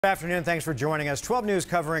Good afternoon. Thanks for joining us. 12 News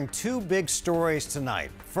covering two big stories tonight.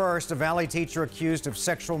 First, a Valley teacher accused of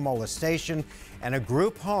sexual molestation and a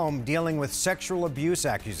group home dealing with sexual abuse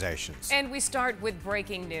accusations. And we start with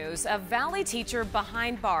breaking news. A Valley teacher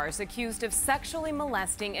behind bars accused of sexually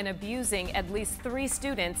molesting and abusing at least 3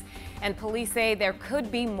 students. And police say there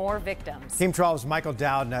could be more victims. Team 12's Michael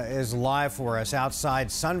Dowdna is live for us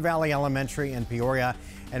outside Sun Valley Elementary in Peoria.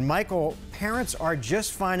 And Michael, parents are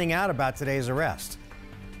just finding out about today's arrest.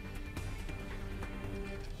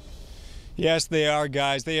 Yes, they are,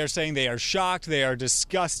 guys. They are saying they are shocked, they are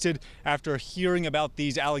disgusted after hearing about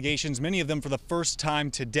these allegations, many of them for the first time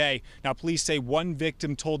today. Now, police say one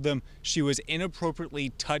victim told them she was inappropriately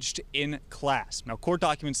touched in class. Now, court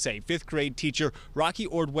documents say 5th grade teacher Rocky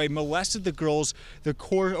Ordway molested the girls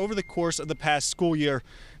over the course of the past school year.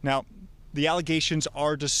 Now, the allegations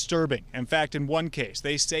are disturbing. In fact, in one case,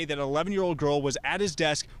 they say that an 11-year-old girl was at his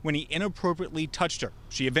desk when he inappropriately touched her.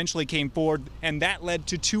 She eventually came forward, and that led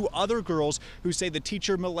to 2 other girls who say the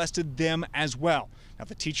teacher molested them as well. Now,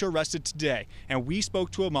 the teacher arrested today, and we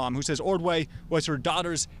spoke to a mom who says Ordway was her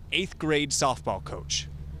daughter's 8th grade softball coach.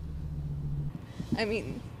 I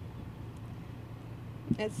mean,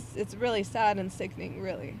 it's really sad and sickening,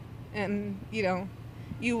 really. And, you know,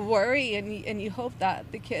 you worry and you hope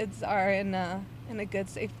that the kids are in a good,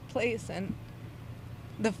 safe place, and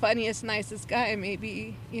the funniest, nicest guy may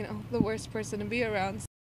be, you know, the worst person to be around.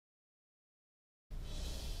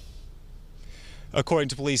 According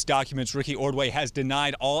to police documents, Rocky Ordway has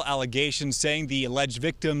denied all allegations, saying the alleged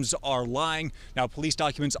victims are lying. Now, police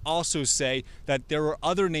documents also say that there were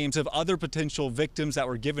other names of other potential victims that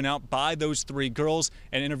were given out by those 3 girls,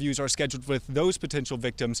 and interviews are scheduled with those potential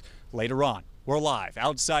victims later on. We're live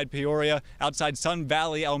outside Peoria, outside Sun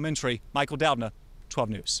Valley Elementary. Michael Dowdna, 12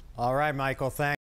 News. All right, Michael, thanks.